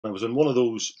I was in one of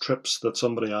those trips that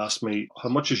somebody asked me, how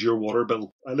much is your water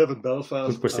bill? I live in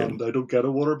Belfast 100%. and I don't get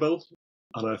a water bill.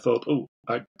 And I thought, oh,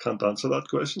 I can't answer that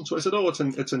question. So I said, oh,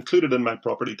 it's included in my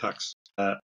property tax.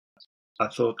 I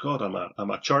thought, God, I'm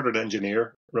a chartered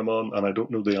engineer, Ramon, and I don't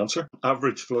know the answer.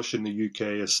 Average flush in the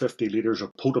UK is 50 litres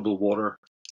of potable water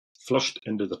flushed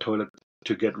into the toilet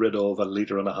to get rid of 1.5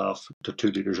 litres to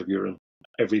 2 litres of urine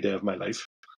every day of my life.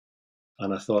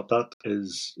 And I thought, that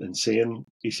is insane.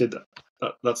 He said,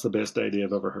 that's the best idea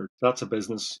I've ever heard. That's a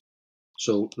business.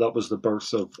 So that was the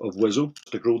birth of Wiszo.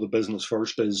 To grow the business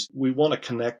first is we want to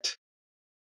connect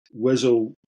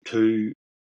Wiszo to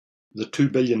the 2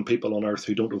 billion people on Earth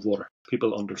who don't have water.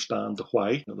 People understand the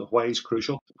why. The why is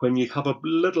crucial. When you have a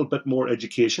little bit more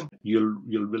education, you'll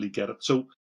really get it. So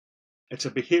it's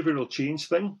a behavioural change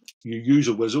thing. You use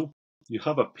a Wiszo, you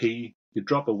have a pee, you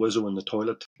drop a Wiszo in the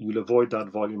toilet, you'll avoid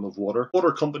that volume of water.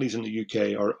 Water companies in the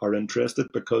UK are interested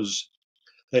because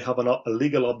they have a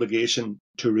legal obligation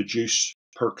to reduce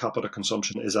per capita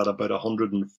consumption is at about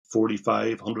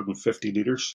 145, 150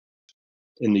 litres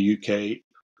in the UK,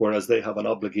 whereas they have an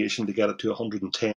obligation to get it to 110.